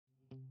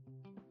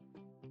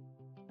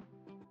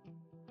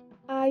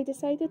I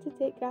decided to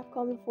take Graph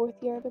Com in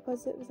 4th year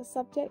because it was a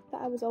subject that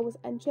I was always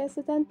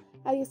interested in.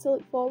 I used to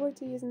look forward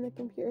to using the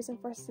computers in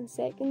 1st and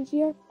 2nd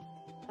year,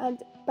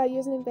 and by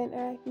using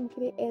Inventor I can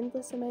create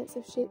endless amounts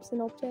of shapes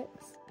and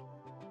objects.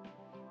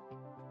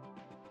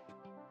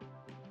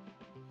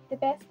 The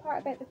best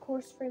part about the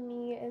course for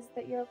me is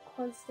that you're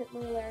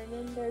constantly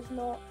learning. There's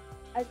not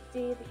a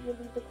day that you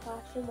leave the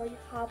classroom where you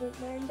haven't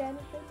learned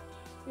anything.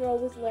 You're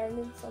always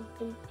learning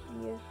something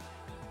new.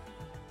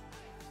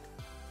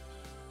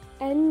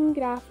 In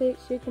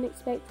graphics, you can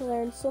expect to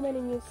learn so many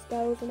new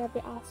skills in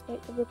every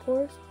aspect of the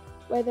course,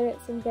 whether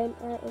it's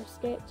Inventor or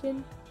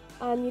sketching,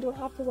 and you don't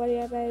have to worry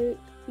about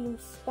being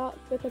stuck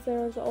because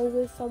there's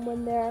always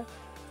someone there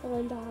to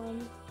lend a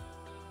hand.